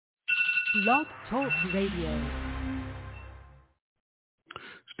Blog Talk Radio.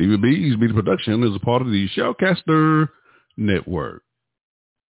 Stevie B's Media Production is a part of the Shellcaster Network.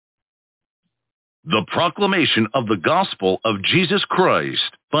 The Proclamation of the Gospel of Jesus Christ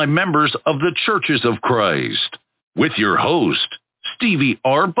by members of the Churches of Christ. With your host, Stevie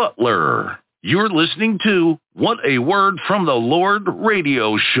R. Butler. You're listening to What a Word from the Lord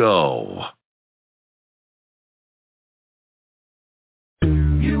radio show.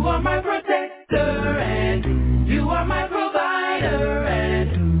 You are my protector and you are my provider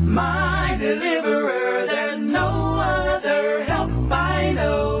and my deliverer. There's no other help I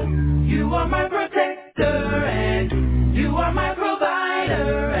know. You are my protector and you are my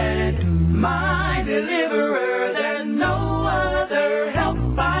provider and my deliverer. There's no other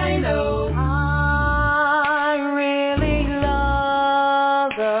help I know. I really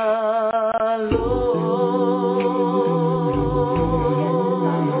love the Lord.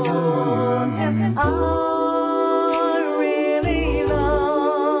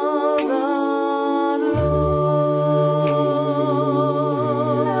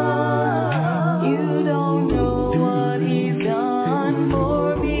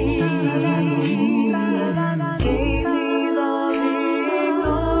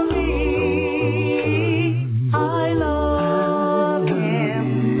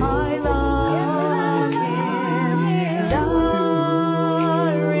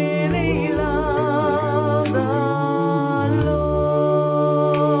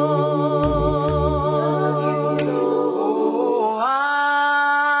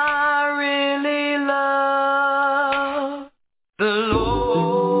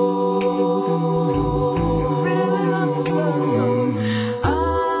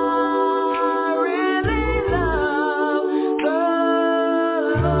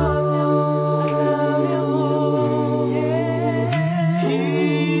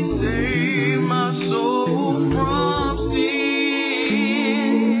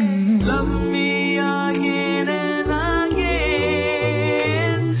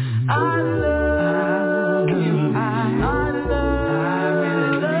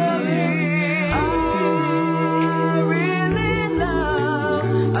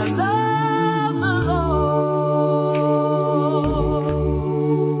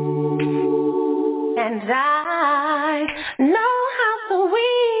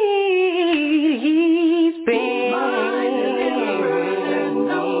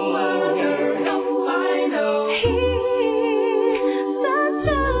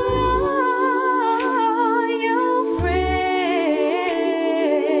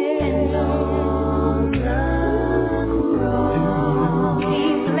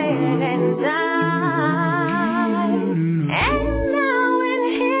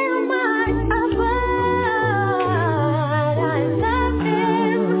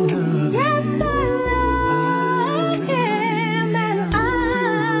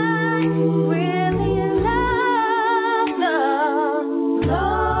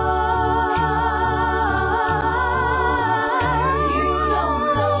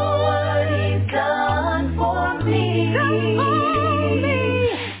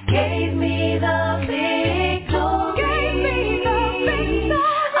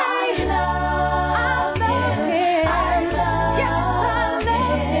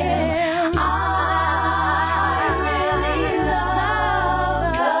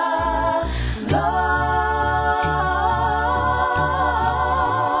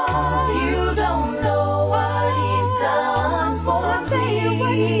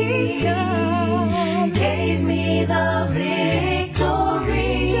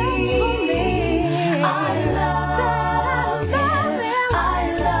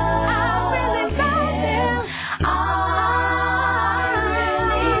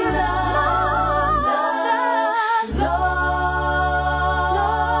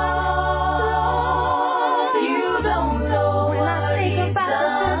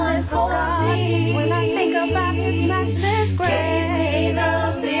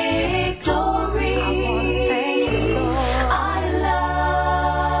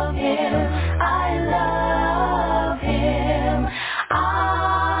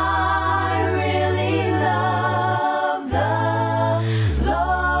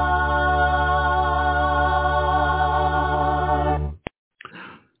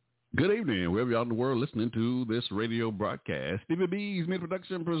 In the world listening to this radio broadcast. Stevie B's Media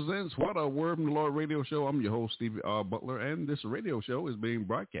Production presents What a Word from the Lord radio show. I'm your host, Stevie R. Butler, and this radio show is being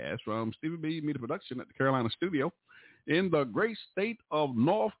broadcast from Stevie B Media Production at the Carolina studio in the great state of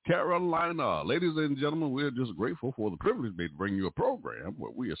North Carolina. Ladies and gentlemen, we're just grateful for the privilege to bring you a program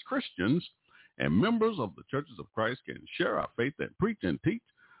where we as Christians and members of the Churches of Christ can share our faith and preach and teach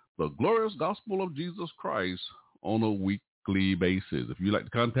the glorious gospel of Jesus Christ on a weekly basis. If you'd like to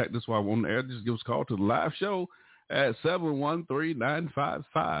contact us while we're on the air, just give us a call to the live show at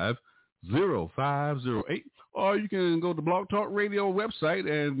 713-955-0508. Or you can go to the Blog Talk Radio website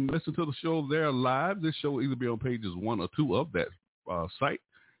and listen to the show there live. This show will either be on pages 1 or 2 of that site.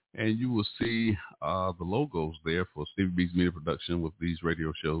 And you will see the logos there for Stevie B's Media Production with these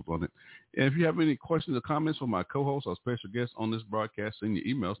radio shows on it. And if you have any questions or comments for my co-host or special guest on this broadcast, send your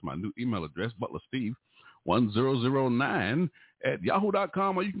emails to my new email address,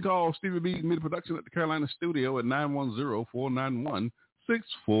 butlersteve1009@yahoo.com, or you can call Stevie B's Media Production at the Carolina studio at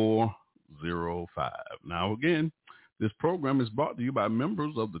 910-491-6405. Now, again, this program is brought to you by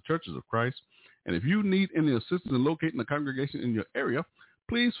members of the Churches of Christ. And if you need any assistance in locating a congregation in your area,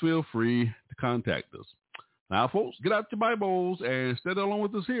 please feel free to contact us. Now, folks, get out your Bibles and study along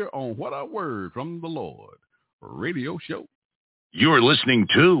with us here on What a Word from the Lord radio show. You're listening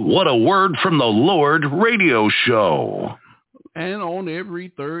to What a Word from the Lord radio show. And on every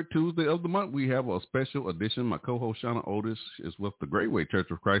third Tuesday of the month, we have a special edition. My co-host, Shauna Otis, is with the Graceway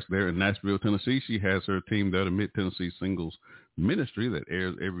Church of Christ there in Nashville, Tennessee. She has her team there, the Mid-Tennessee Singles Ministry, that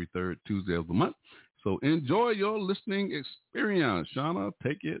airs every third Tuesday of the month. So enjoy your listening experience. Shauna,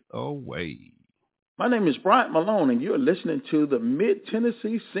 take it away. My name is Bryant Malone, and you're listening to the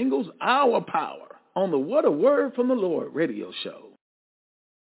Mid-Tennessee Singles Hour Power on the What a Word from the Lord radio show.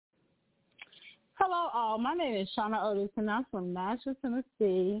 Hello, all. My name is Shauna Otis, and I'm from Nashville,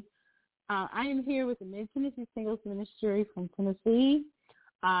 Tennessee. I am here with the Mid-Tennessee Singles Ministry from Tennessee.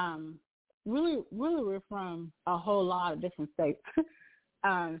 Really, we're from a whole lot of different states.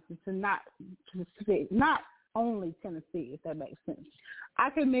 Not only Tennessee, if that makes sense.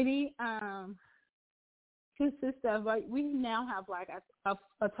 Our committee consists of, we now have like a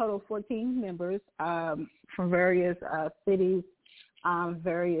total of 14 members from various cities,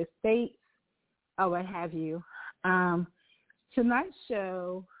 various states, or what have you. Tonight's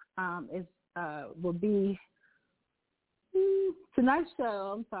show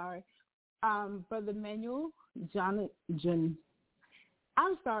Brother Manuel, Johnican.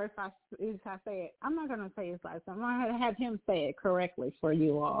 I'm sorry if I say it. I'm not going to say his last name. I'm going to have him say it correctly for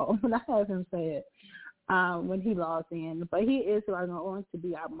you all. I have him say it when he logs in. But he is going to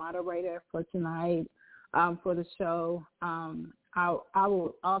be our moderator for tonight for the show. I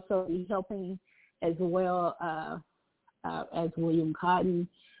will also be helping as well as William Cotton,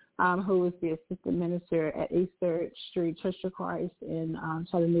 who is the assistant minister at East 3rd Street Church of Christ in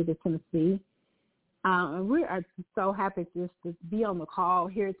Chattanooga, Tennessee. And we are so happy just to be on the call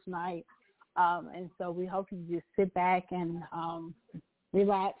here tonight. And so we hope you just sit back and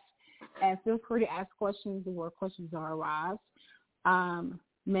relax and feel free to ask questions where questions are arise.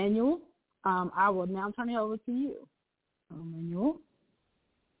 Manuel, I will now turn it over to you. Manuel.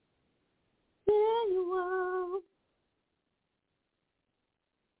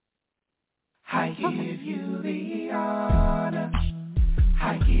 I give you the honor.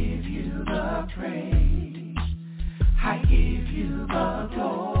 I give you the praise. I give you the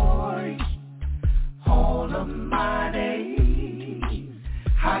glory. All of my days,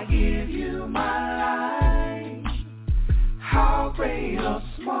 I give you my life. How great or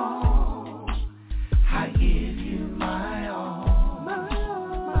small, I give you my all.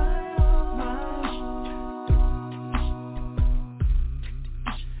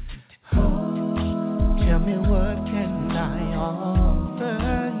 Tell me, what can I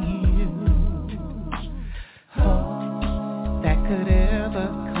offer you that could ever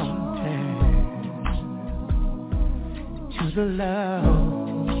compare to the love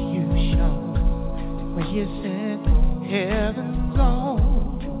you showed when you sent heaven's own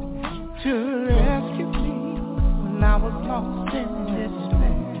to rescue me when I was lost in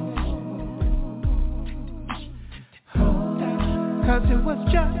despair? 'Cause it was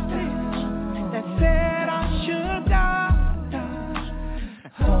justice that said I should die,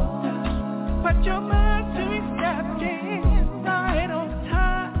 but your mercy stepped in right on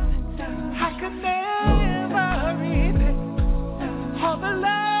time. I could never repay all the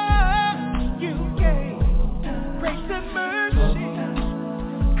love you gave, grace and mercy.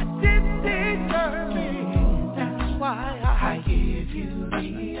 I didn't deserve it. That's why I give you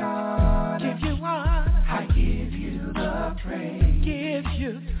the honor. Give you honor. I give you the praise. Give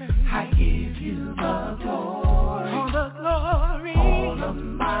you praise. I give you the glory. All the glory. All of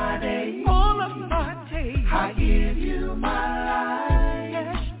my days. All of my days. I give you my life.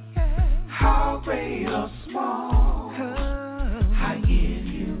 Yes, yes. How great or small, I give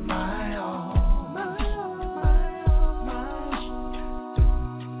you my all. My all.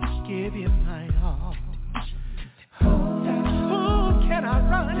 Give you my all. Who can I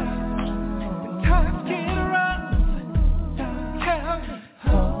run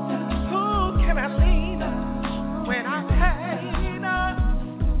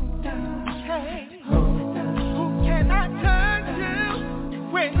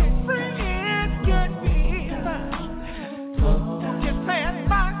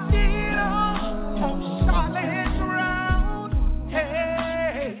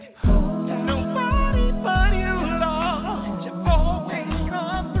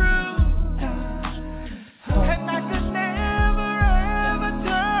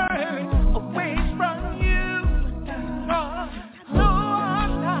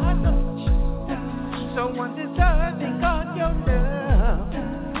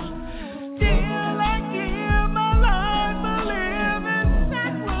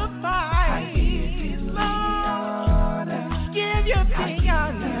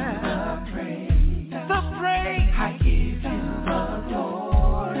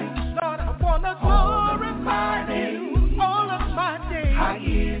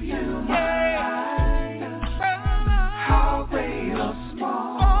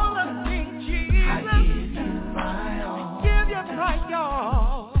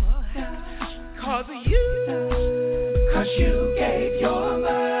because of you. 'Cause you gave your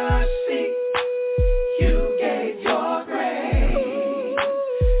mercy, you gave your grace,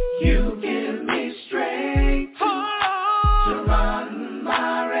 you give me strength to run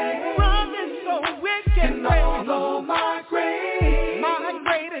my race. Running so wicked, and although my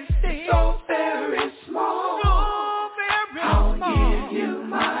greatest thing, so very small, I'll give you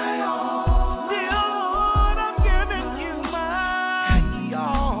my all. Dear Lord, I'm giving you my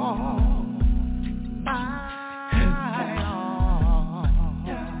all. My all.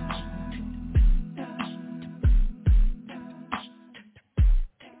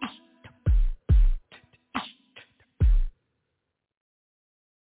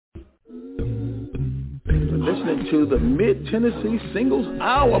 You're listening to the Mid-Tennessee Singles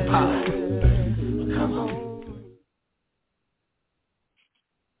Hour Power. Come on.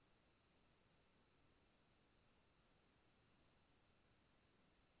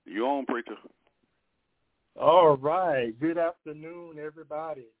 You on, preacher? All right. Good afternoon,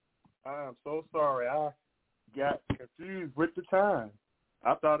 everybody. I'm so sorry. I got confused with the time.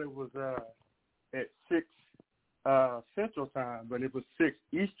 I thought it was at 6 Central Time, but it was 6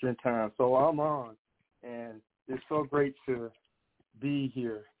 Eastern Time. So I'm on, and it's so great to be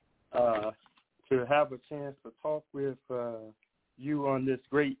here, to have a chance to talk with you on this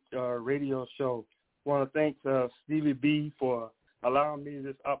great radio show. I want to thank Stevie B for allowing me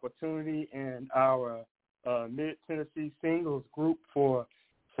this opportunity, and our Mid-Tennessee Singles group for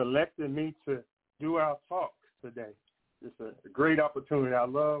selecting me to do our talk today. It's a great opportunity. I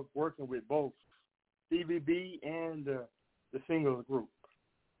love working with both Stevie B and the Singles group.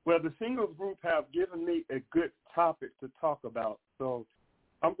 Well, the Singles group have given me a good topic to talk about, so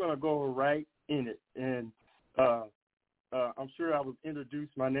I'm going to go right in it. And I'm sure I was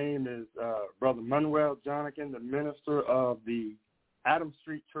introduced. My name is Brother Manuel Johnican, the minister of the Adams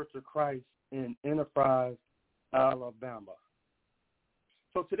Street Church of Christ in Enterprise, Alabama.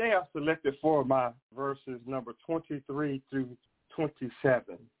 So today I selected for my verses number 23 through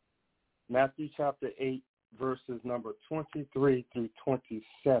 27. Matthew chapter 8, verses number 23 through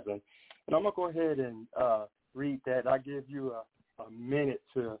 27. And I'm going to go ahead and read that. I'll give you a minute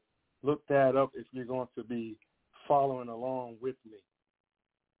to look that up if you're going to be following along with me.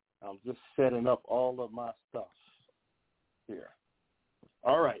 I'm just setting up all of my stuff here.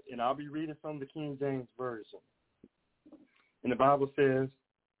 All right, and I'll be reading from the King James Version. And the Bible says,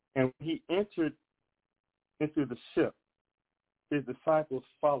 and when he entered into the ship, his disciples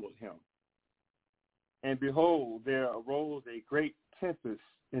followed him. And behold, there arose a great tempest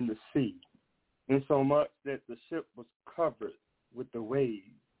in the sea, insomuch that the ship was covered with the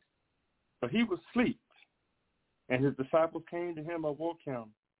waves. But he was asleep. And his disciples came to him and awoke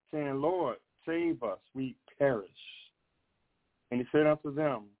him, saying, Lord, save us, we perish. And he said unto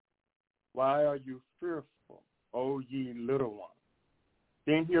them, why are you fearful, O ye little ones?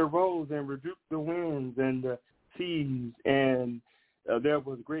 Then he arose and rebuked the winds and the seas, and there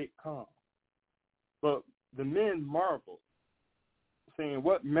was great calm. But the men marveled, saying,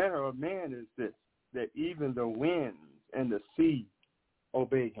 what manner of man is this, that even the winds and the sea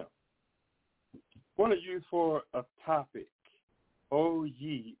obey him? I want to use for a topic, O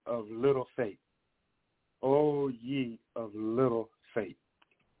ye of little faith. O ye of little faith.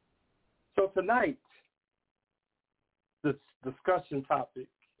 So tonight, this discussion topic,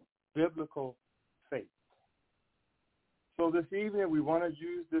 biblical faith. So this evening, we want to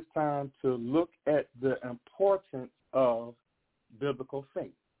use this time to look at the importance of biblical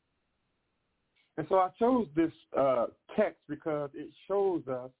faith. And so I chose this text because it shows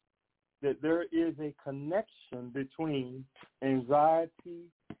us that there is a connection between anxiety,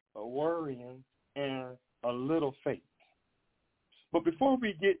 worrying, and a little faith. But before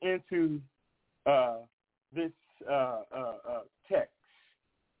we get into this text,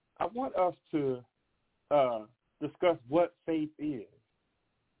 I want us to discuss what faith is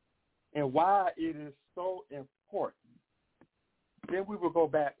and why it is so important. Then we will go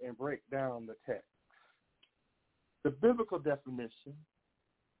back and break down the text. The biblical definition,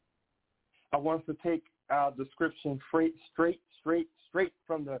 I want us to take our description straight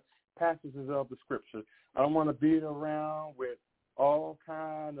from the passages of the scripture. I don't want to beat around with all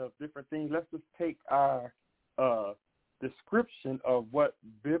kind of different things. Let's just take our description of what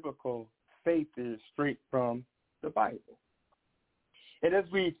biblical faith is straight from the Bible. And as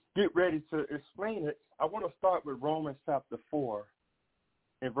we get ready to explain it, I want to start with Romans chapter 4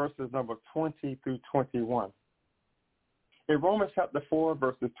 and verses number 20 through 21. In Romans chapter 4,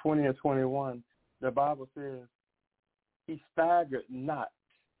 verses 20 and 21, the Bible says, he staggered not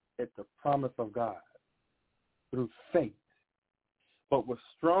at the promise of God through faith, but was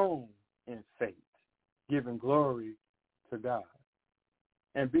strong in faith, giving glory to God,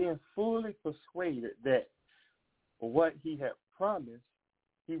 and being fully persuaded that what he had promised,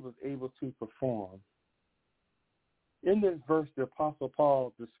 he was able to perform. In this verse, the Apostle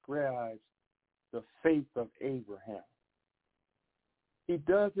Paul describes the faith of Abraham. He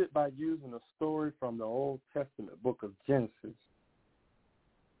does it by using a story from the Old Testament book of Genesis.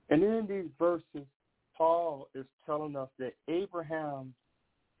 And in these verses, Paul is telling us that Abraham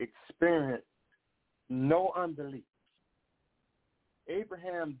experienced no unbelief.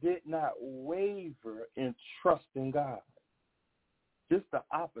 Abraham did not waver in trusting God. Just the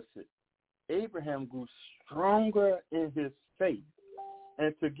opposite. Abraham grew stronger in his faith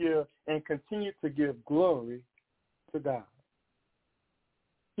and continued to give glory to God.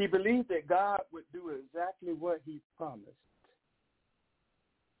 He believed that God would do exactly what he promised.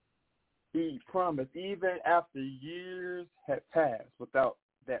 He promised even after years had passed without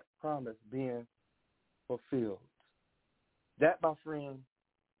that promise being fulfilled. That, my friend,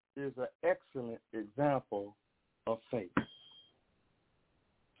 is an excellent example of faith.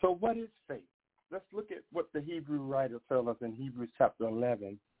 So what is faith? Let's look at what the Hebrew writer tells us in Hebrews chapter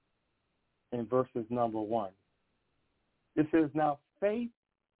 11 in verses number 1. It says, now faith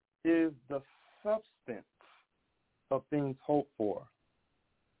is the substance of things hoped for,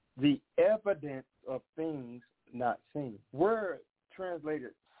 the evidence of things not seen. Word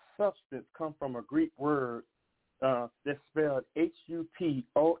translated substance come from a Greek word that's spelled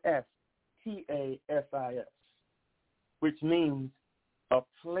Hupostassis, which means a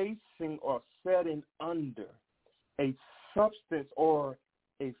placing or setting under, a substance or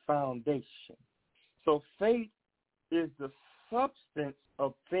a foundation. So faith is the substance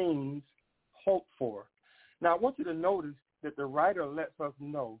of things hoped for. Now, I want you to notice that the writer lets us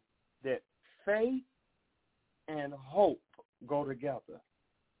know that faith and hope go together.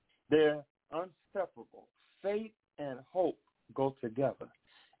 They're inseparable. Faith and hope go together.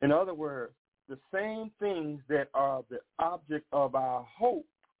 In other words, the same things that are the object of our hope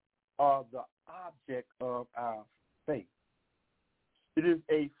are the object of our faith. It is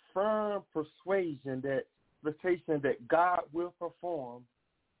a firm persuasion that God will perform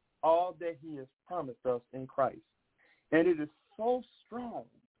all that he has promised us in Christ. And it is so strong.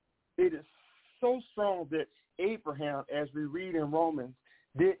 It is so strong that Abraham, as we read in Romans,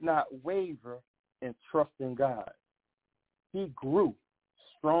 did not waver in trusting God. He grew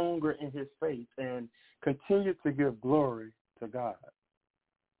stronger in his faith and continued to give glory to God.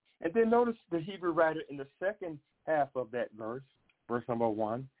 And then notice the Hebrew writer in the second half of that verse number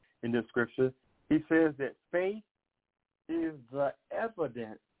 1 in the scripture, he says that faith is the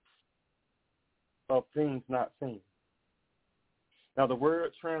evidence of things not seen. Now, the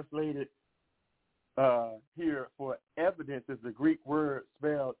word translated here for evidence is the Greek word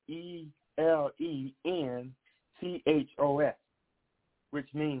spelled Elenthos,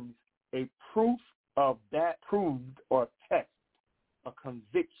 which means a proof of that proved or test, a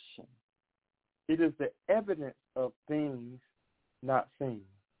conviction. It is the evidence of things not seen.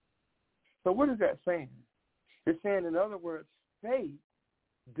 So what is that saying? It's saying, in other words, faith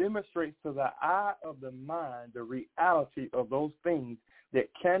demonstrates to the eye of the mind the reality of those things that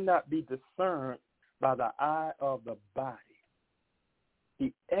cannot be discerned by the eye of the body.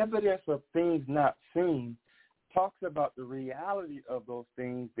 The evidence of things not seen talks about the reality of those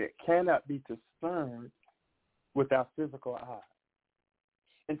things that cannot be discerned with our physical eye.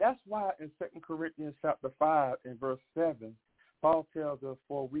 And that's why in 2 Corinthians chapter 5 and verse 7, Paul tells us,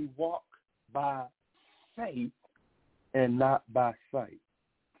 for we walk by faith and not by sight.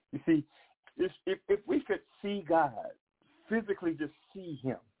 You see, if we could see God, physically just see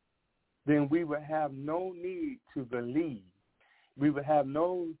him, then we would have no need to believe. We would have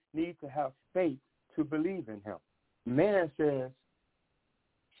no need to have faith to believe in him. Man says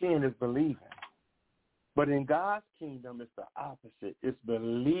seeing is believing. But in God's kingdom, it's the opposite. It's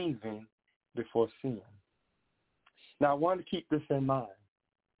believing before seeing. Now, I want to keep this in mind.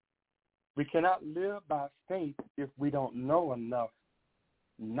 We cannot live by faith if we don't know enough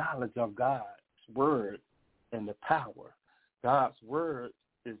knowledge of God's word and the power. God's word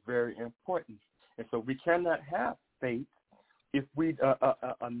is very important. And so we cannot have faith if we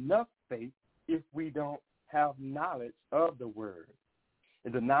enough faith if we don't have knowledge of the word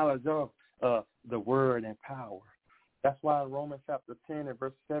and the knowledge of the word and power. That's why in Romans chapter 10 and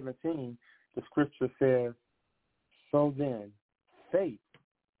verse 17, the scripture says, so then faith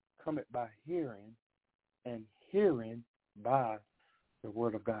cometh by hearing, and hearing by the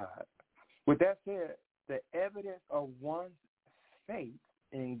word of God. With that said, the evidence of one's faith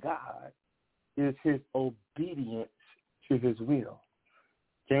in God is his obedience to his will.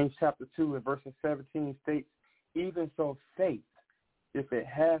 James chapter 2 and verse 17 states, even so faith, if it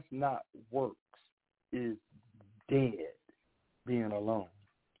has not works, is dead, being alone.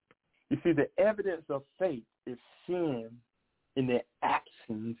 You see, the evidence of faith is seen in the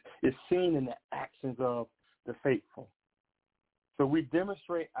actions, of the faithful. So we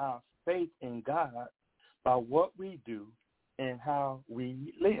demonstrate our faith in God by what we do and how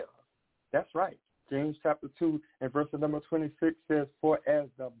we live. That's right. James chapter 2 and verse number 26 says, for as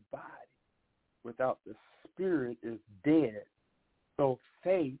the body without the spirit is dead, so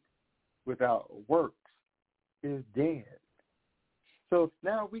faith without works is dead. So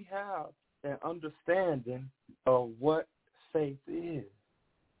now we have an understanding of what faith is.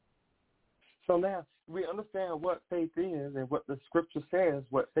 So now we understand what faith is and what the scripture says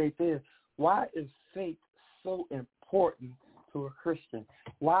what faith is. Why is faith so important to a Christian?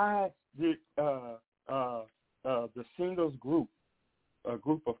 Why did the singles group, a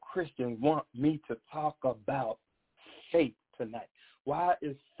group of Christians, want me to talk about faith tonight? Why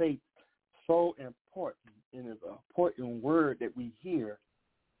is faith so important? And it's an important word that we hear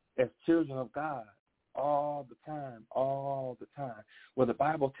as children of God all the time. Well, the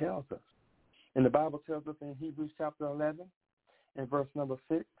Bible tells us. And the Bible tells us in Hebrews chapter 11 and verse number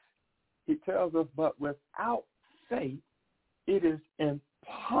 6, it tells us, but without faith, it is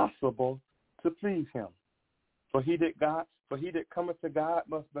impossible to please him. For he that cometh to God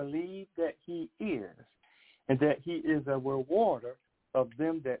must believe that he is, and that he is a rewarder of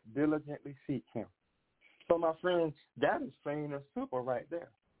them that diligently seek him. So, my friends, that is plain and simple right there.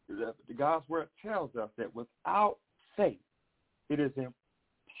 God's word tells us that without faith, it is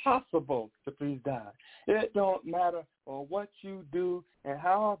impossible to please God. It don't matter what you do and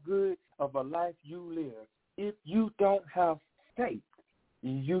how good of a life you live. If you don't have faith,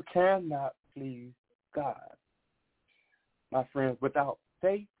 you cannot please God. My friends, without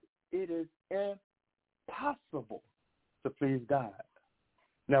faith, it is impossible to please God.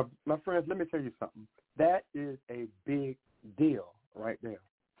 Now, my friends, let me tell you something. That is a big deal right there.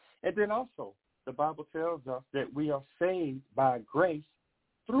 And then also, the Bible tells us that we are saved by grace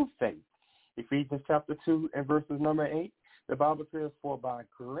through faith. Ephesians chapter 2 and verses number 8, the Bible says, for by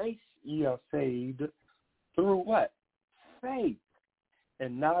grace ye are saved through what? Faith,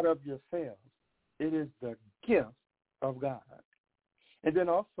 and not of yourselves. It is the gift of God. And then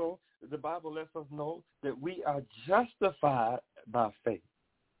also, the Bible lets us know that we are justified by faith.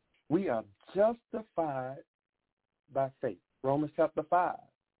 We are justified by faith. Romans chapter 5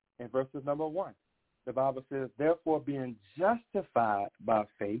 and verses number 1. The Bible says, therefore, being justified by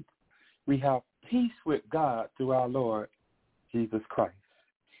faith, we have peace with God through our Lord Jesus Christ.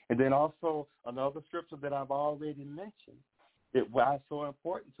 And then also another scripture that I've already mentioned, that why it's so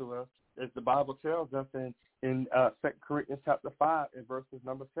important to us, as the Bible tells us in 2 Corinthians chapter 5 and verses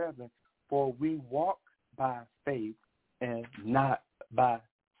number 7, for we walk by faith and not by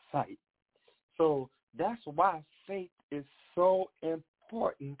sight. So that's why faith is so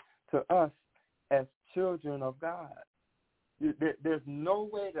important to us as children of God. There's no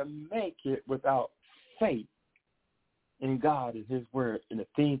way to make it without faith in God and his word and the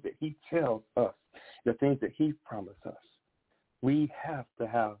things that he tells us, the things that he promised us. We have to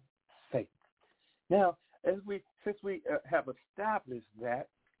have faith. Now, since we have established that,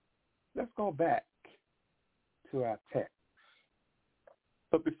 let's go back to our text.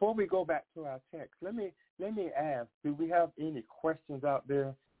 But before we go back to our text, let me ask, do we have any questions out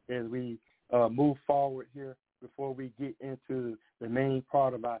there as we move forward here before we get into the main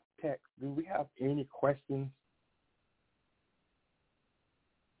part of our text? Do we have any questions?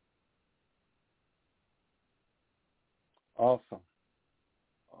 Awesome.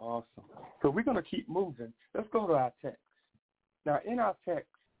 So we're going to keep moving. Let's go to our text. Now, in our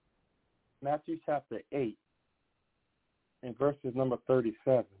text, Matthew chapter 8 and verses number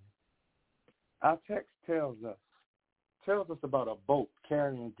 37, our text tells us about a boat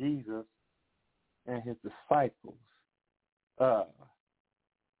carrying Jesus and his disciples.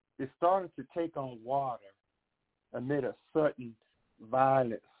 It started to take on water amid a sudden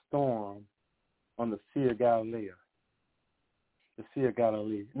violent storm on the Sea of Galilee.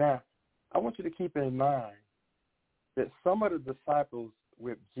 Now, I want you to keep in mind that some of the disciples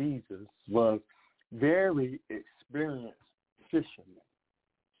with Jesus was very experienced fishermen.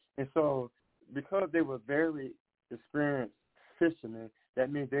 And so because they were very experienced fishermen,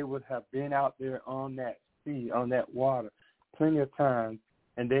 that means they would have been out there on that sea, on that water, plenty of times,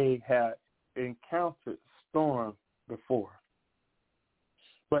 and they had encountered storms before.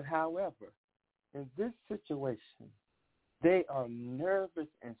 But however, in this situation, they are nervous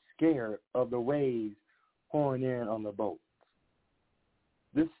and scared of the waves pouring in on the boat.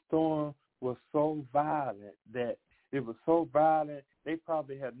 This storm was so violent that it was so violent they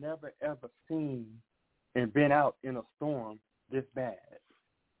probably had never, ever seen and been out in a storm this bad.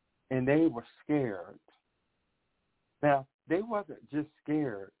 And they were scared. Now, they wasn't just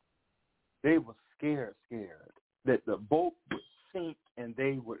scared. They were scared that the boat would sink and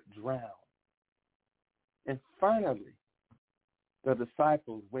they would drown. And finally, the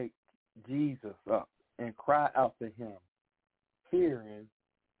disciples wake Jesus up and cry out to him, fearing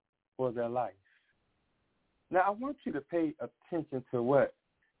for their life. Now, I want you to pay attention to what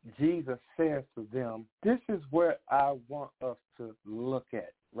Jesus says to them. This is where I want us to look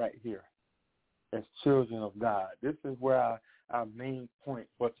at right here as children of God. This is where our main point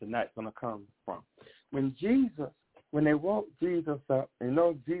for tonight's going to come from. When they woke Jesus up, and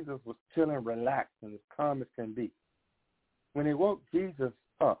know Jesus was chilling, relaxed, and as calm as can be. When they woke Jesus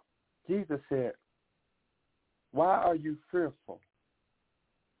up, Jesus said, "Why are you fearful,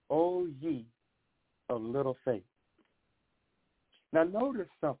 O ye of little faith?" Now notice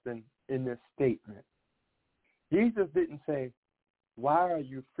something in this statement. Jesus didn't say, "Why are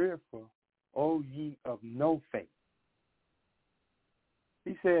you fearful, O ye of no faith?"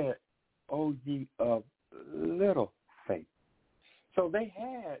 He said, "O ye of little faith." So they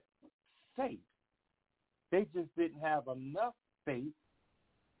had faith. They just didn't have enough faith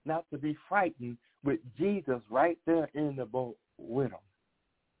not to be frightened with Jesus right there in the boat with them.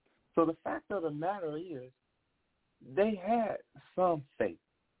 So the fact of the matter is, they had some faith.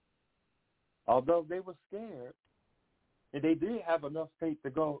 Although they were scared, and they did have enough faith to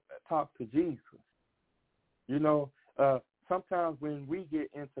go talk to Jesus. You know, sometimes when we get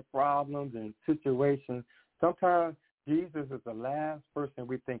into problems and situations, sometimes Jesus is the last person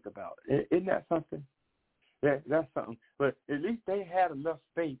we think about. Isn't that something? That's something. But at least they had enough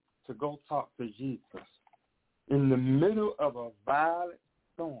faith to go talk to Jesus in the middle of a violent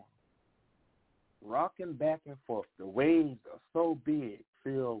storm, rocking back and forth. The waves are so big,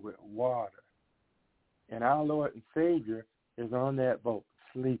 filled with water. And our Lord and Savior is on that boat,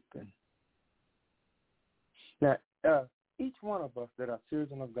 sleeping. Now, each one of us that are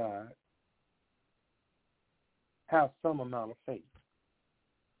children of God have some amount of faith.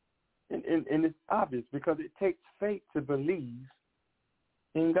 And it's obvious because it takes faith to believe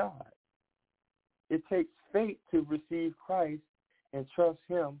in God. It takes faith to receive Christ and trust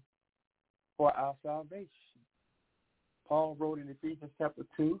him for our salvation. Paul wrote in Ephesians chapter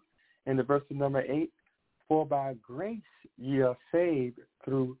 2 in the verse number 8, "For by grace ye are saved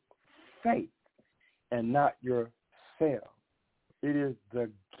through faith, and not yourselves. It is the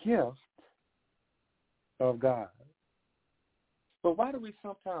gift of God." So why do we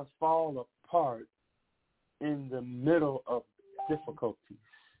sometimes fall apart in the middle of difficulties?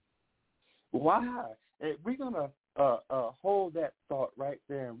 Why? We're going to hold that thought right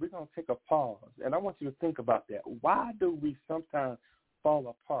there, and we're going to take a pause. And I want you to think about that. Why do we sometimes fall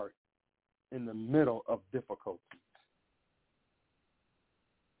apart in the middle of difficulties?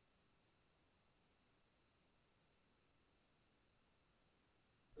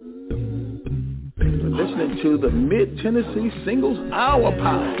 Listening to the Mid-Tennessee Singles Hour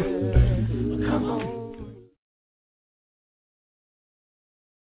Power. Come on.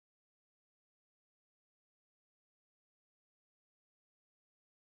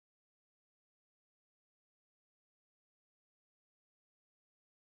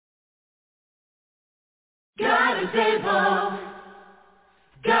 God is able.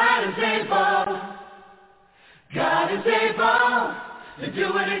 God is able. God is able to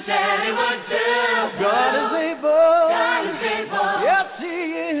do what he said he would do. God is able. God is able. Yes, he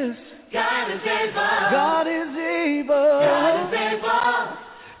is. God is able. God is able. God is able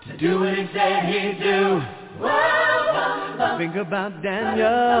to do what he said he'd do. Whoa. Think about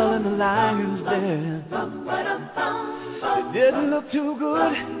Daniel and the lion's den. It didn't look too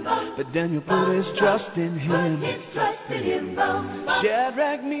good, but Daniel put his trust in him.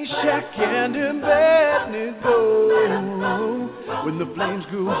 Shadrach, Meshach, and Abednego, when the flames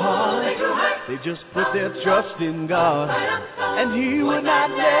grew hot, they just put their trust in God, and he would not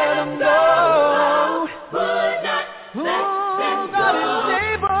let them go. Oh, God is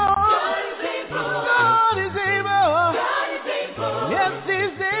able. God is able. Yes,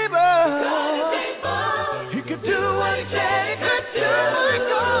 he's able. He could do what he said he could do.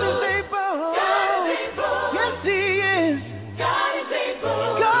 God is able. Yes, he is. God is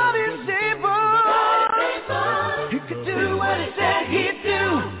able. He could do what he said he'd do.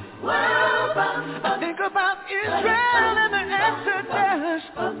 I think about Israel and the Exodus.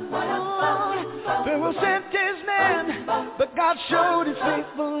 Pharaoh sent his men, but God showed his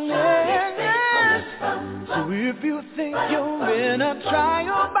faithfulness. So if you think you're in a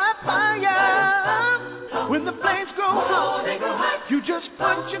trial by fire, when the flames grow hot, you just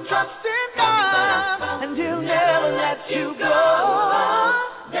put your trust in God, and He'll never let you go.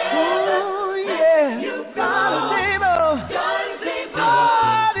 Oh yeah, God is able. God is able.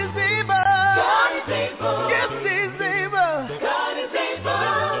 God is able. God is able. Yes, He's able. God is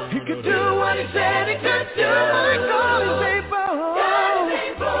able. He could do what He said He could do. God is able. God is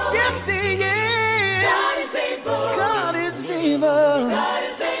able. Yes, He is. God is able. God is able. God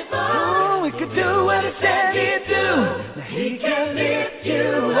is able. Oh, He could do what He said He'd do. Now He can lift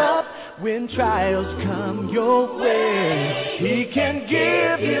you up when trials come your way. He can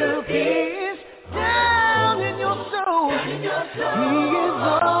give you peace down in your soul. He is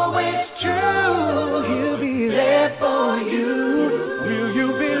always true. He'll be there for you. Will you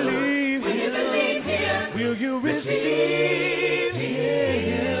believe Him? Will you receive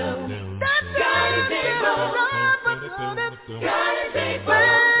Him? That's God is able. God is able.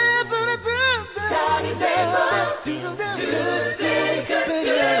 God is able to say good.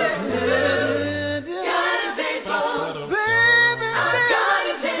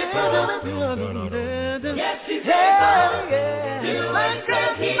 Yes, He's able. God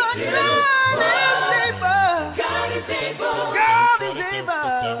is able. God is able. God is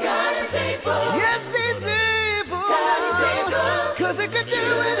able. Yes, He's able. God is able. 'Cause He could do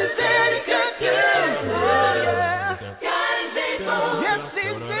what He said He could do. Oh yeah. God is able. Yes,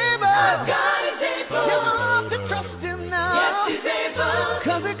 He's able. God is able. You have to trust Him now. Yes, He's able.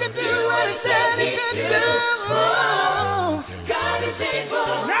 'Cause He could do what He said He could do. Oh, God is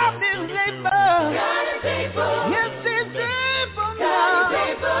able. God is able. God is able. Yes, He's able. God is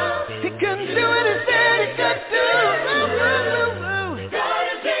able. He can do what He said He could do. God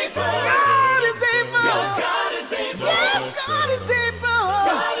is able. God is able. God is able. Yes, God is able.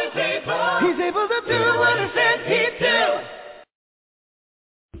 God is able. He's able to do what He said He'd do.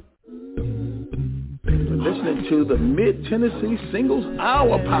 You're listening to the Mid-Tennessee Singles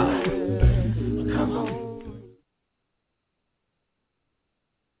Hour Power. Come on.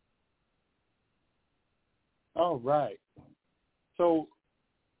 All right. So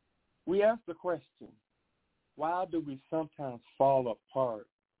we asked the question, why do we sometimes fall apart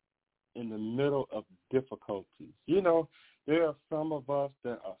in the middle of difficulties? You know, there are some of us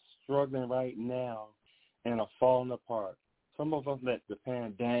that are struggling right now and are falling apart. Some of us let the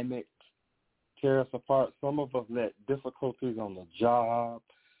pandemic tear us apart. Some of us let difficulties on the job,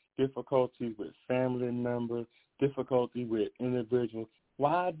 difficulties with family members, difficulty with individuals.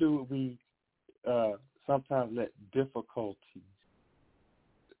 Why do we sometimes let difficulties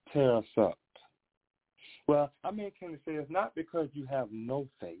tear us up? Well, I mean, can I say it's not because you have no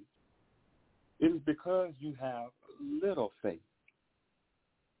faith. It is because you have little faith.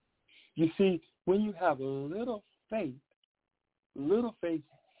 You see, when you have little faith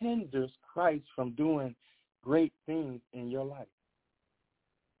hinders Christ from doing great things in your life.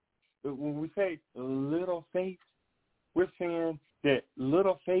 But when we say little faith, we're saying that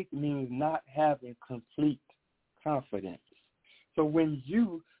little faith means not having complete confidence. So when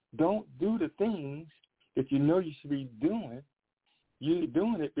you don't do the things that you know you should be doing, you're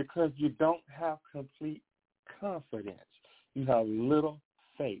doing it because you don't have complete confidence. You have little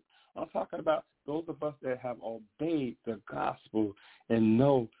faith. I'm talking about those of us that have obeyed the gospel and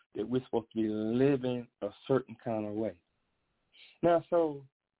know that we're supposed to be living a certain kind of way. Now, so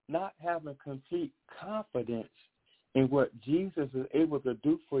not having complete confidence in what Jesus is able to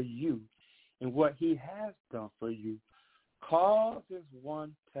do for you and what He has done for you causes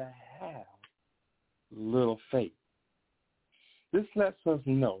one to have little faith. This lets us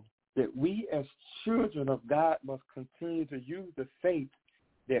know that we as children of God must continue to use the faith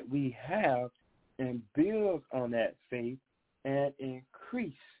that we have and build on that faith and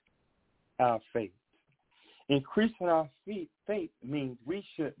increase our faith. Increasing our faith means we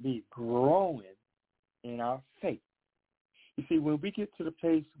should be growing in our faith. You see, when we get to the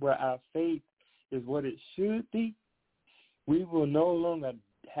place where our faith is what it should be, we will no longer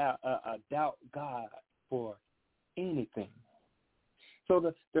doubt God for anything.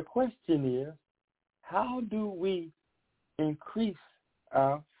 So the question is, how do we increase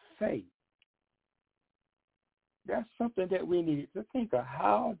our faith? That's something that we need to think of.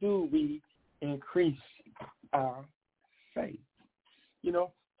 How do we increase our faith? You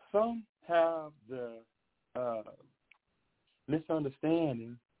know, some have the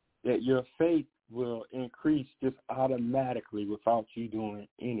misunderstanding that your faith will increase just automatically without you doing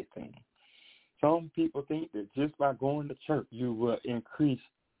anything. Some people think that just by going to church, you will increase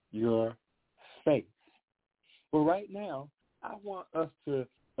your faith. But right now, I want us to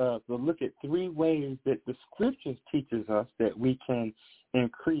to look at 3 ways that the Scriptures teaches us that we can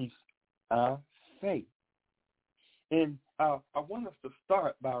increase our faith. And I want us to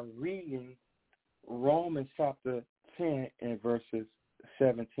start by reading Romans chapter 10 and verses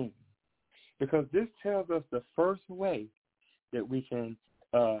 17, because this tells us the first way that we can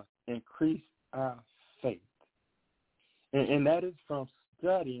increase our faith. And that is from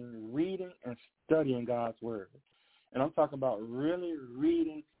reading and studying God's Word. And I'm talking about really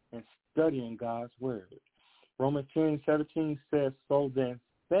reading and studying God's Word. Romans 10:17 says, so then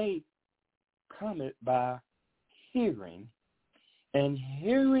faith cometh by hearing, and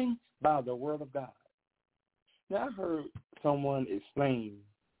hearing by the Word of God. Now, I heard someone explain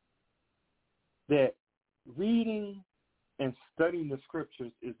that reading and studying the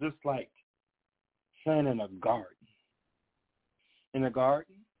Scriptures is just like planting a garden. In a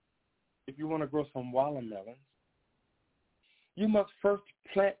garden, if you want to grow some watermelons, you must first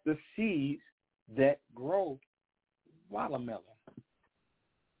plant the seeds that grow watermelon.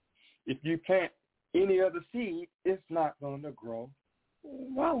 If you plant any other seed, it's not going to grow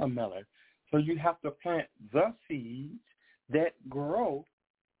watermelon. So you have to plant the seeds that grow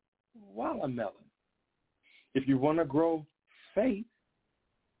watermelon. If you want to grow faith,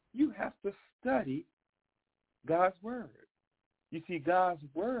 you have to study God's Word. You see, God's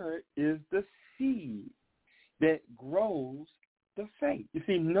Word is the seed that grows the faith. You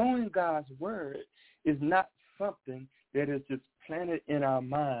see, knowing God's Word is not something that is just planted in our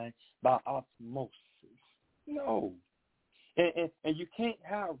mind by osmosis. No. And you can't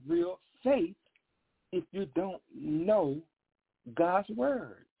have real faith if you don't know God's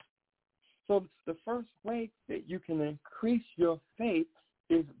Word. So the first way that you can increase your faith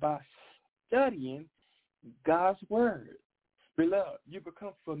is by studying God's Word. Beloved, you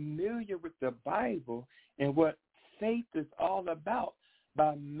become familiar with the Bible and what faith is all about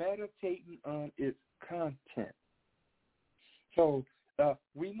by meditating on its content. So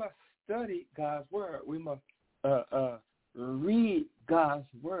we must study God's Word. We must read God's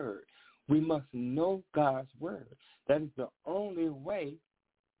Word. We must know God's Word. That is the only way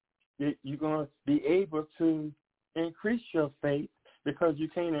that you're going to be able to increase your faith, because you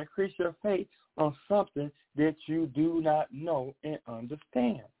can't increase your faith on something that you do not know and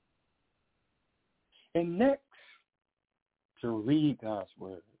understand. And next, to read God's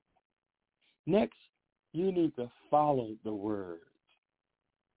Word. Next, you need to follow the Word.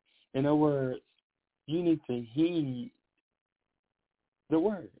 In other words, you need to heed the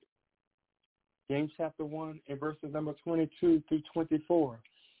Word. James chapter 1 and verses number 22 through 24,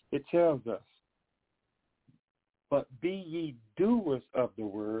 it tells us, but be ye doers of the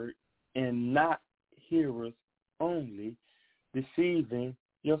Word, and not hearers only, deceiving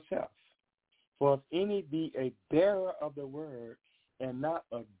yourself. For if any be a bearer of the Word, and not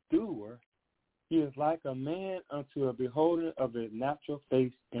a doer, he is like a man unto a beholder of his natural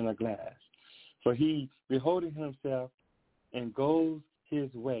face in a glass. For he beholding himself and goes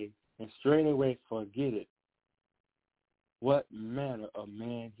his way, and straightway forgetteth what manner of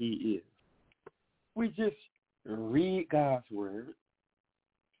man he is. We just read God's Word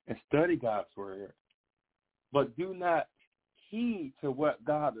and study God's Word, but do not heed to what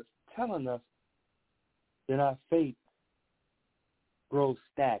God is telling us, then our faith grows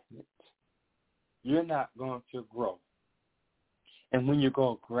stagnant. You're not going to grow. And when you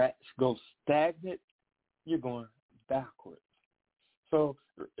go stagnant, you're going backwards. So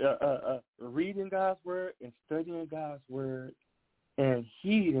reading God's Word and studying God's Word and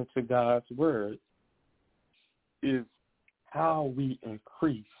heeding to God's Word is how we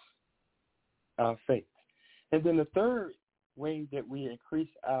increase our faith. And then the third way that we increase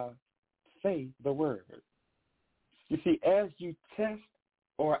our faith, the Word. You see, as you test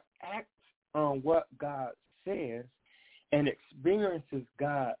or act on what God says and experiences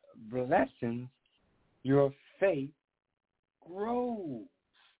God's blessings, your faith grows.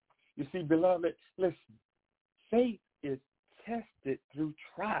 You see, beloved, listen, faith is tested through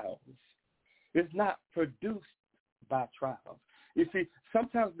trials. It's not produced by trials. You see,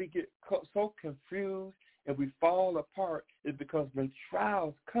 sometimes we get so confused and we fall apart is because when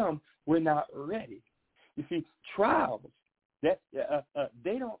trials come, we're not ready. You see, trials, they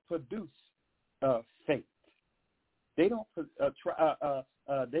don't produce faith. They don't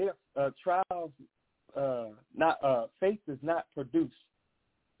trials. Faith is not produced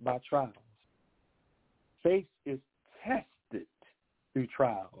by trials. Faith is tested through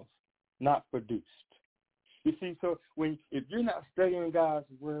trials, not produced. You see, so if you're not studying God's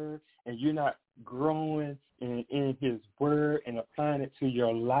Word and you're not growing in His Word and applying it to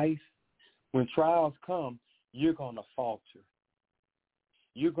your life, when trials come, you're going to falter.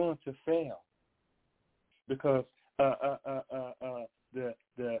 you're going to fail because the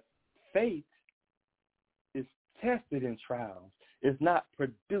faith is tested in trials. It's not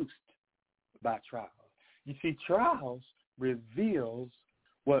produced by trials. You see, trials reveals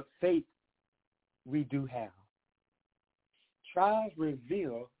what faith we do have. Trials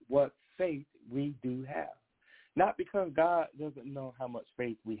reveal what faith we do have. Not because God doesn't know how much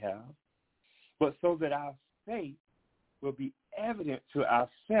faith we have, but so that our faith will be evident to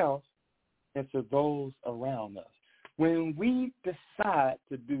ourselves and to those around us. When we decide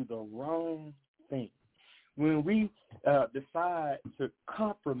to do the wrong thing, when we decide to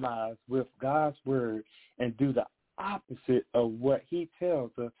compromise with God's word and do the opposite of what he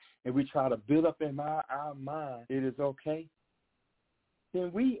tells us, and we try to build up in our mind it is okay,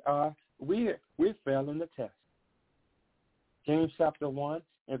 then we're failing the test. James chapter 1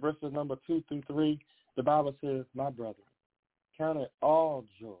 and verses number 2 through 3, the Bible says, my brethren, count it all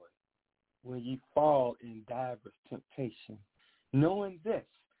joy when ye fall in diverse temptation, knowing this,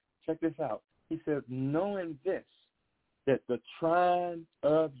 check this out, he says, knowing this, that the trying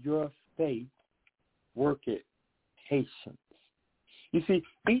of your faith worketh patience. You see,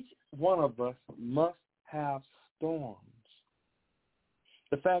 each one of us must have storms.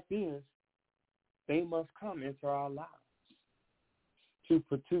 The fact is, they must come into our lives to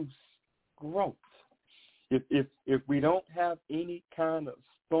produce growth. If we don't have any kind of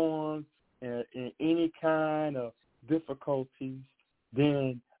storms and any kind of difficulties,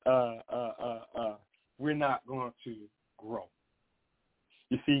 then we're not going to grow.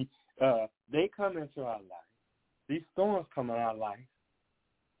 You see, they come into our life. These storms come in our life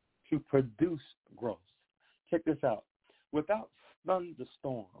to produce growth. Check this out. Without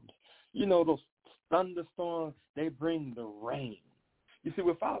thunderstorms, you know those thunderstorms, they bring the rain. You see,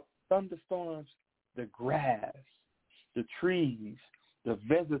 without thunderstorms, the grass, the trees, the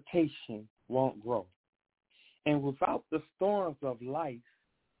vegetation won't grow. And without the storms of life,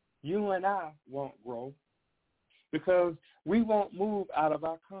 you and I won't grow because we won't move out of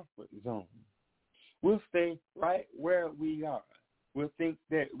our comfort zone. We'll stay right where we are. We'll think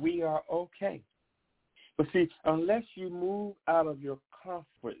that we are okay. But see, unless you move out of your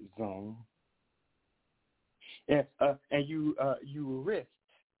comfort zone and you risk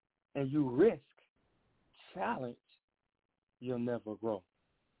challenge, you'll never grow.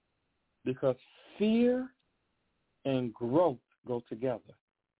 Because fear and growth go together.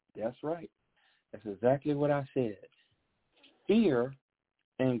 That's right. That's exactly what I said. Fear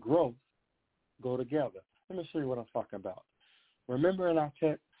and growth go together. Let me show you what I'm talking about. Remember in our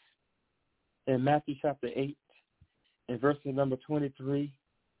text in Matthew chapter 8, in verses number 23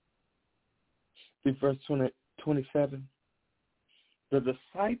 through verse 27, the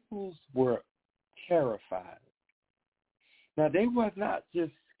disciples were terrified. Now, they were not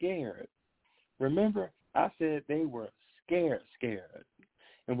just scared. Remember, I said they were scared.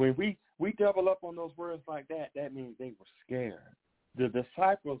 And when we double up on those words like that, that means they were scared. The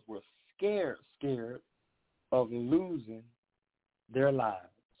disciples were scared of losing their lives.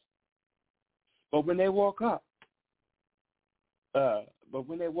 But when they woke up, our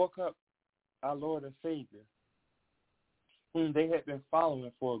Lord and Savior, whom they had been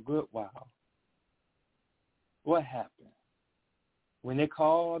following for a good while, what happened? When they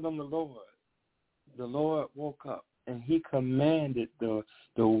called on the Lord woke up and he commanded the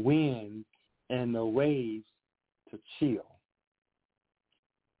wind and the waves to chill.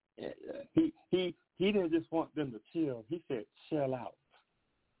 He didn't just want them to chill. He said, chill out.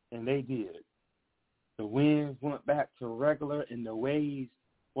 And they did. The winds went back to regular and the waves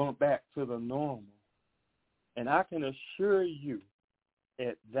went back to the normal. And I can assure you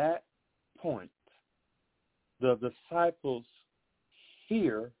at that point, the disciples'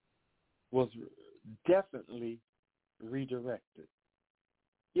 fear was definitely redirected.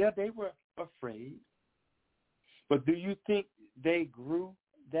 Yeah, they were afraid. But do you think they grew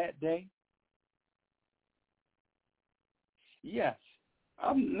that day? Yes.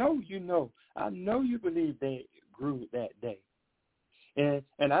 I know you believe they grew that day.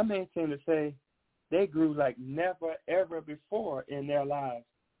 And I maintain to say they grew like never, ever before in their lives.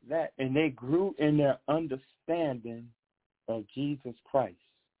 And they grew in their understanding of Jesus Christ.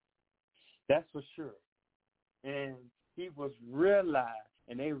 That's for sure. And he was realized,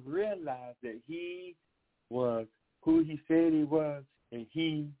 and they realized that he was who he said he was, and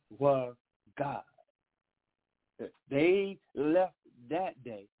he was God. They left that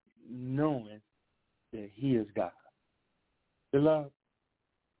day knowing that he is God. Beloved,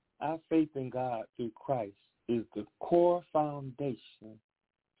 our faith in God through Christ is the core foundation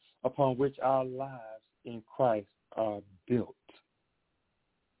upon which our lives in Christ are built.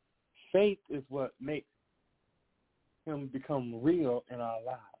 faith is what makes him become real in our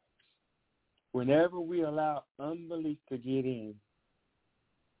lives. Whenever we allow unbelief to get in,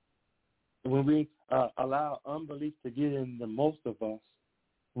 when we allow unbelief to get in the most of us,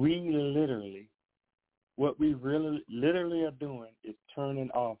 what we really literally are doing is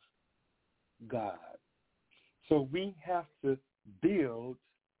turning off God. So we have to build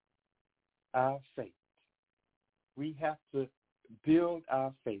our faith. We have to build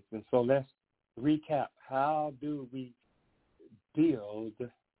our faith. And so let's recap. How do we build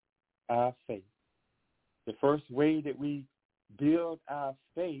our faith? The first way that we build our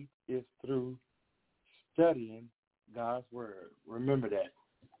faith is through studying God's word. Remember that.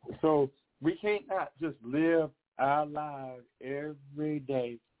 So we can't not just live our lives every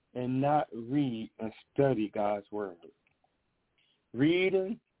day and not read and study God's word.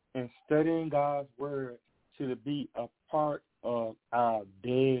 Reading and studying God's word should be a part of our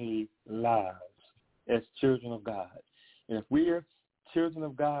daily lives as children of God. And if we are children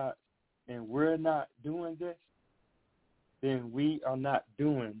of God and we're not doing this, then we are not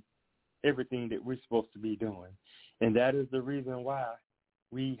doing everything that we're supposed to be doing. And that is the reason why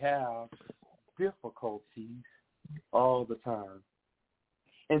we have difficulties all the time.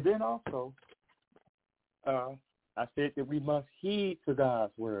 And then also, I said that we must heed to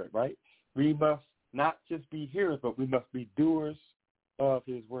God's word, right? We must not just be hearers, but we must be doers of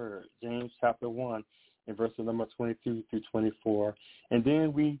his word. James chapter 1 and verses number 22 through 24. And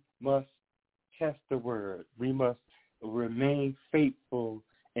then we must test the word. We must remain faithful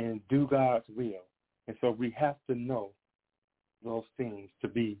and do God's will. And so we have to know those things to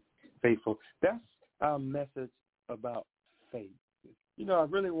be faithful. That's our message about faith. You know, I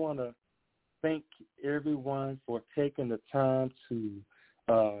really want to thank everyone for taking the time to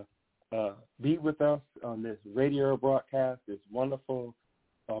be with us on this radio broadcast, this wonderful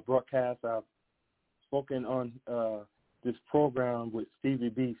broadcast. I've spoken on this program with Stevie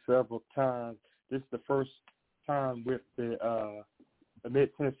B several times. This is the first time with the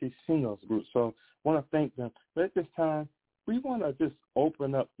Mid-Tennessee Singles Group. So I want to thank them. But at this time, we want to just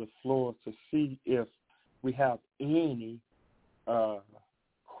open up the floor to see if we have any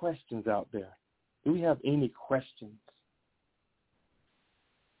questions out there. Do we have any questions?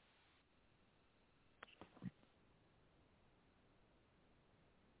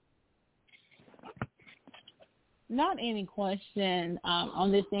 Not any question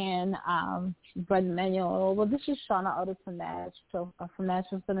on this end, but Manuel. Well, this is Shauna, Otis from Nashville,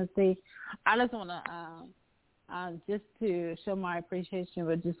 Tennessee. I just want to, just to show my appreciation,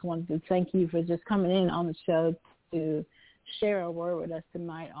 but just wanted to thank you for just coming in on the show to share a word with us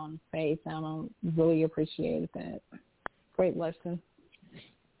tonight on faith. I really appreciate that. Great lesson.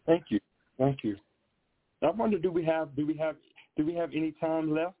 Thank you. I wonder, do we have any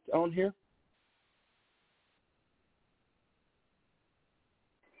time left on here?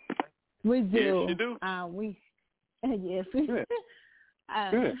 We do. Yes, you do. Yes. Good.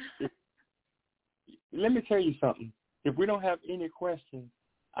 Good. Let me tell you something. If we don't have any questions,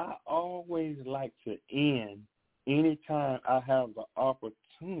 I always like to end anytime I have the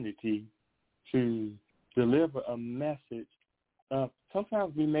opportunity to deliver a message.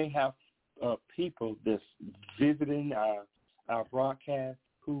 Sometimes we may have people that's visiting our broadcast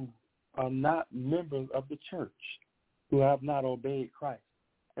who are not members of the church, who have not obeyed Christ.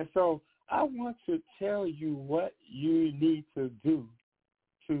 And so I want to tell you what you need to do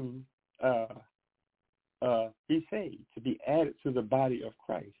to be saved, to be added to the body of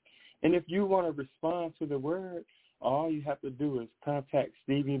Christ. And if you want to respond to the word, all you have to do is contact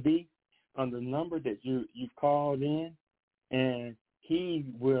Stevie B on the number that you've called in, and he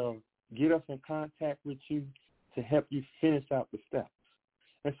will get us in contact with you to help you finish out the steps.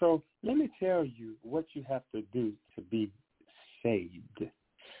 And so let me tell you what you have to do to be saved.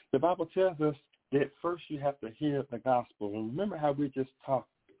 The Bible tells us that first you have to hear the gospel. And remember how we just talked.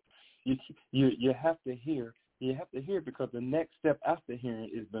 You have to hear. You have to hear because the next step after hearing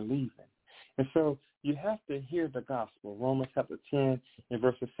is believing. And so you have to hear the gospel. Romans chapter 10 and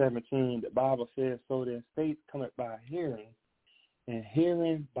verse 17, the Bible says, so that faith cometh by hearing, and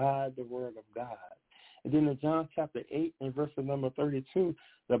hearing by the word of God. And then in John chapter 8 and verse number 32,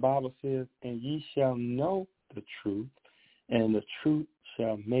 the Bible says, and ye shall know the truth, and the truth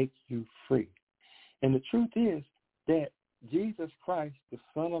shall make you free. And the truth is that Jesus Christ, the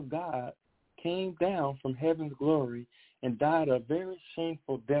Son of God, came down from heaven's glory and died a very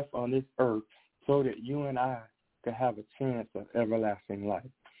shameful death on this earth so that you and I could have a chance of everlasting life.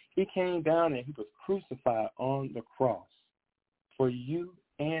 He came down and he was crucified on the cross for you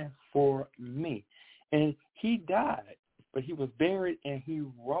and for me. And he died, but he was buried and he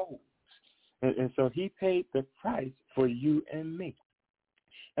rose. And so he paid the price for you and me.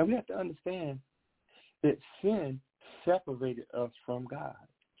 And we have to understand that sin separated us from God.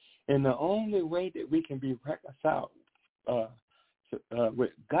 And the only way that we can be reconciled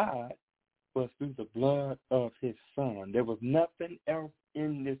with God was through the blood of his son. There was nothing else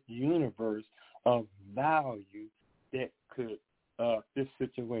in this universe of value that could this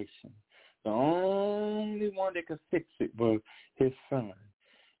situation. The only one that could fix it was his son.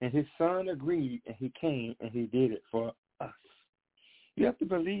 And his son agreed, and he came, and he did it for us. You have to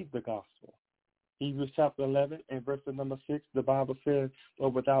believe the gospel. Hebrews chapter 11 and verse number 6, the Bible says,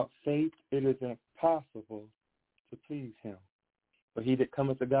 "But without faith it is impossible to please him. For he that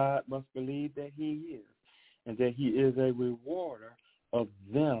cometh to God must believe that he is, and that he is a rewarder of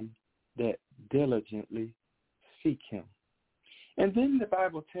them that diligently seek him." And then the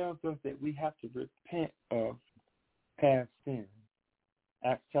Bible tells us that we have to repent of past sins.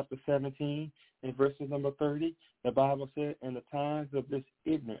 Acts chapter 17 and verses number 30, the Bible said, "In the times of this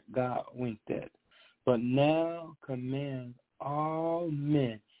ignorant God winked at, but now commands all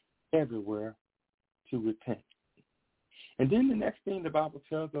men everywhere to repent." And then the next thing the Bible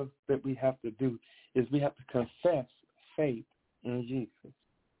tells us that we have to do is we have to confess faith in Jesus.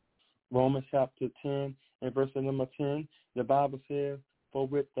 Romans chapter 10 and verse number 10, the Bible says, "For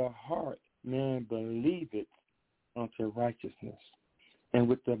with the heart man believeth unto righteousness, and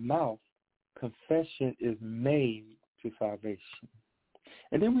with the mouth confession is made to salvation."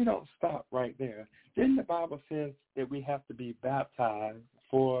 And then we don't stop right there. Then the Bible says that we have to be baptized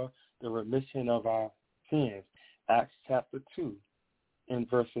for the remission of our sins. Acts chapter 2 and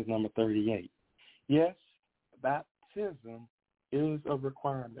verses number 38. Yes, baptism is a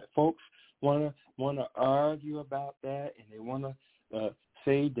requirement. Folks want to argue about that, and they want to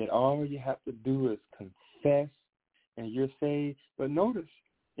say that all you have to do is confess and you're saved. But notice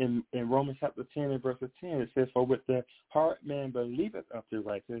in Romans chapter 10 and verse 10, it says, "For with the heart man believeth unto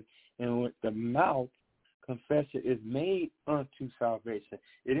righteousness, and with the mouth confession is made unto salvation."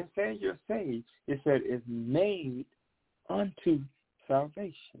 It didn't say you're saved. It said it's made unto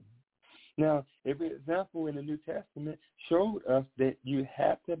salvation. Now, every example in the New Testament showed us that you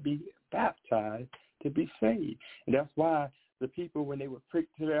have to be baptized to be saved. And that's why the people, when they were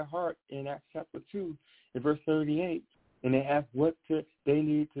pricked to their heart in Acts chapter 2, in verse 38, and they asked what they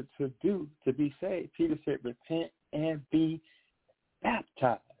needed to do to be saved, Peter said, "Repent and be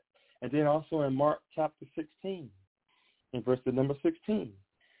baptized." And then also in Mark chapter 16, in verse number 16,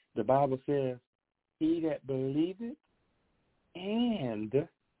 the Bible says, "He that believeth and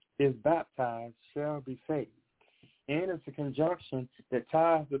is baptized shall be saved." And it's a conjunction that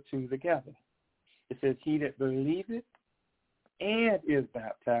ties the two together. It says, "He that believeth and is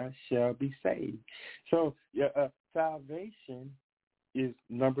baptized shall be saved." So salvation is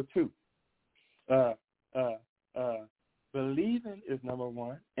number two. Believing is number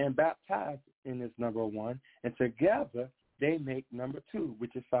one, and baptizing is number one, and together they make number two,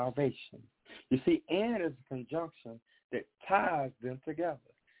 which is salvation. You see, and is a conjunction that ties them together.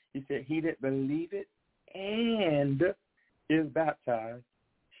 He said, "He that believeth and is baptized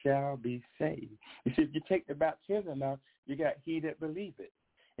shall be saved." You see, if you take the baptism out, you got "he that believeth."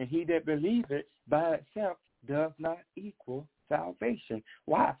 And "he that believeth" by itself does not equal salvation.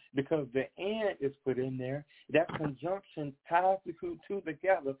 Why? Because the "and" is put in there. That conjunction ties the two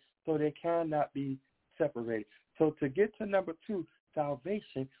together so they cannot be separated. So to get to number two,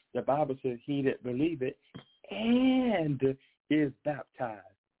 salvation, the Bible says, "He that believeth and is baptized,"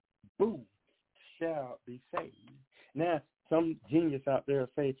 boom, shall be saved. Now, some genius out there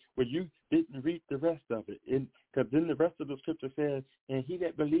say, "Well, you didn't read the rest of it," because then the rest of the scripture says, "And he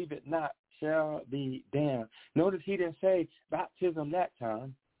that believeth not shall be damned." Notice he didn't say baptism that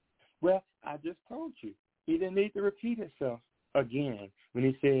time. Well, I just told you. He didn't need to repeat himself again when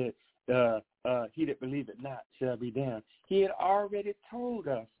he said, "He that believeth not shall be damned." He had already told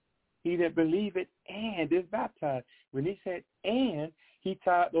us, "He that believeth and is baptized." When he said "and," he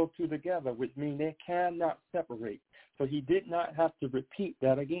tied those two together, which means they cannot separate. So he did not have to repeat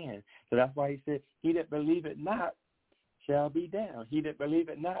that again. So that's why he said, "He that believeth not shall be damned." He that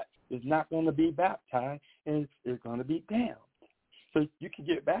believeth not is not going to be baptized and is going to be damned. So you can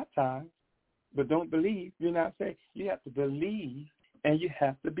get baptized, but don't believe, you're not saved. You have to believe and you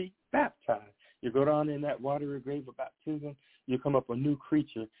have to be baptized. You go down in that watery grave of baptism, you come up a new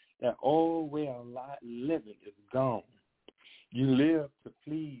creature. That old way of living is gone. You live to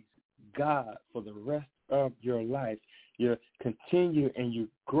please God for the rest of your life. You continue and you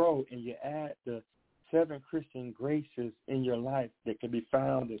grow and you add the 7 Christian graces in your life that can be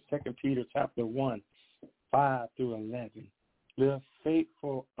found in 2 Peter chapter 1, 5 through 11. Live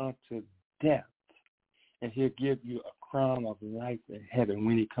faithful unto death, and he'll give you a crown of life in heaven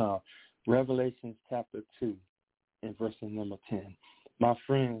when he comes. Revelation chapter 2 and verse number 10. My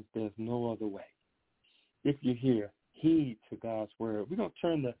friends, there's no other way. If you hear, heed to God's word. We're going to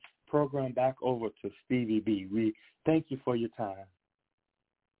turn the program back over to Stevie B. We thank you for your time.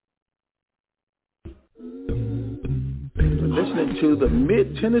 You're listening to the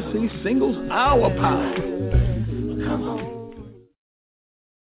Mid-Tennessee Singles Hour Power. Come on.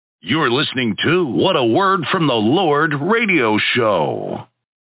 You're listening to What a Word from the Lord radio show.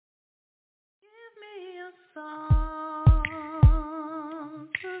 Give me a song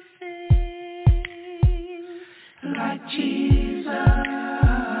to sing like Jesus.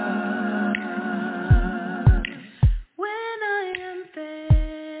 When I am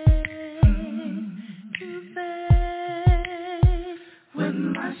face to face with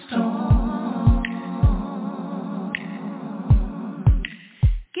my storm.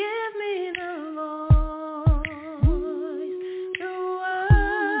 Give me the voice, the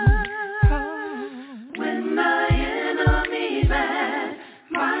word, when my enemies at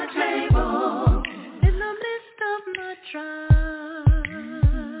my table, in the midst of my trials,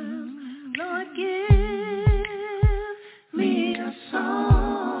 Lord, give me a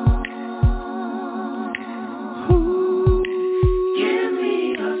song. Give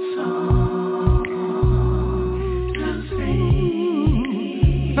me a song to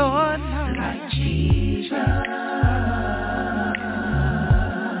sing. Lord, like Jesus,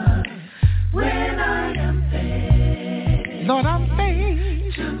 when I am faced, Lord, I'm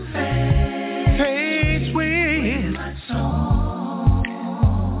face to face with my soul.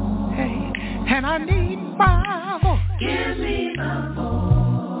 Hey, and I need my voice. Give me my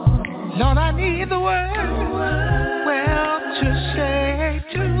voice. Lord, I need the word. Well, to say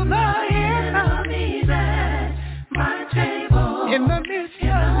to the enemies at my table, in the midst of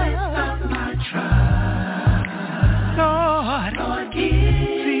my trial, Lord,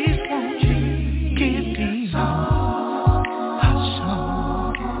 please won't you give me a song.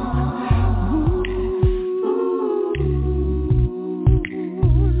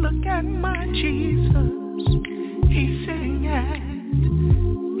 Ooh, look at my Jesus, he's sitting at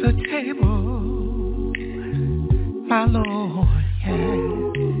the table, my Lord, yeah.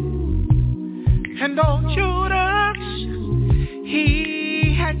 And old Judas,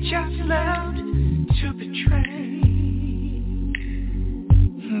 he had just left to betray.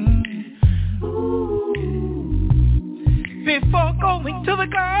 Before going to the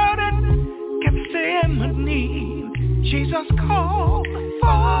garden, Gethsemane, Jesus called for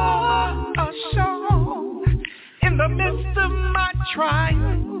a song. In the midst of my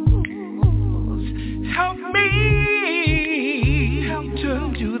trials, help me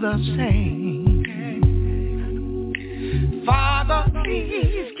to do the same. Father,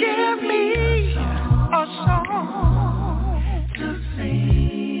 please give me a song to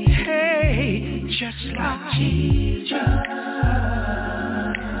sing. Hey, just like Jesus.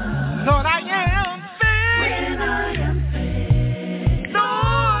 Lord, I am faced. When I am faced.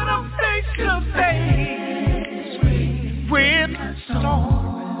 Lord, I'm face to face with my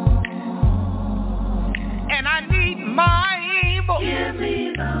storm. And I need my voice. Give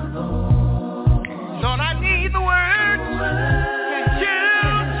me the voice. Lord, I need the word.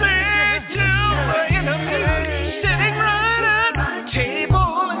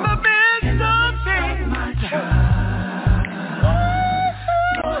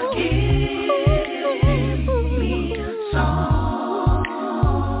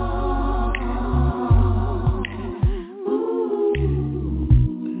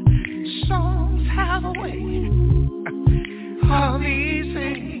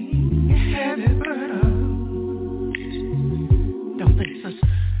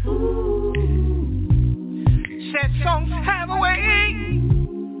 Songs have a way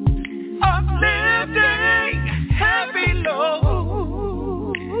of lifting heavy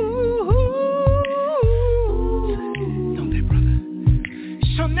loads. Don't they, brother?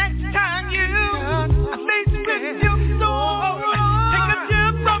 So next time you are faced with your storm, take a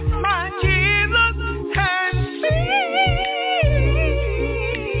dip from my Jesus and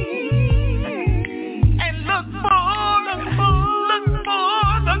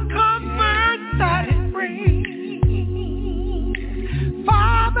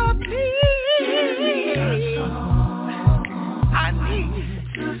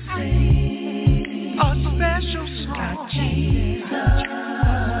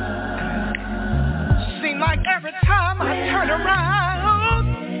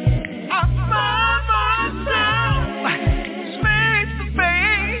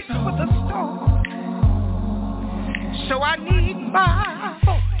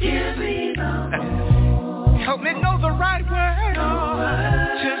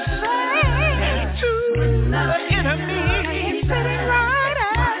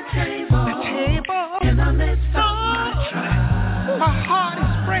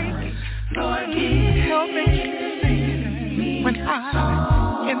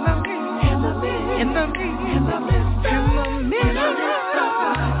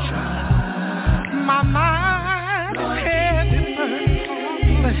My mind is heavy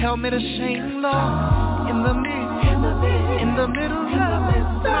burden, but help me to sing, Lord, in the middle of my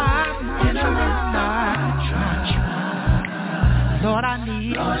Lord, I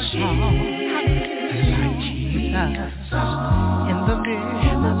need a song, Jesus, in the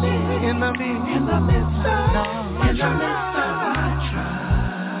midst,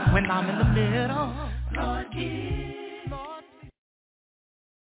 when I'm in the middle, Lord,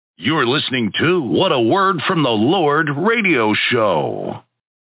 You're listening to What a Word from the Lord radio show.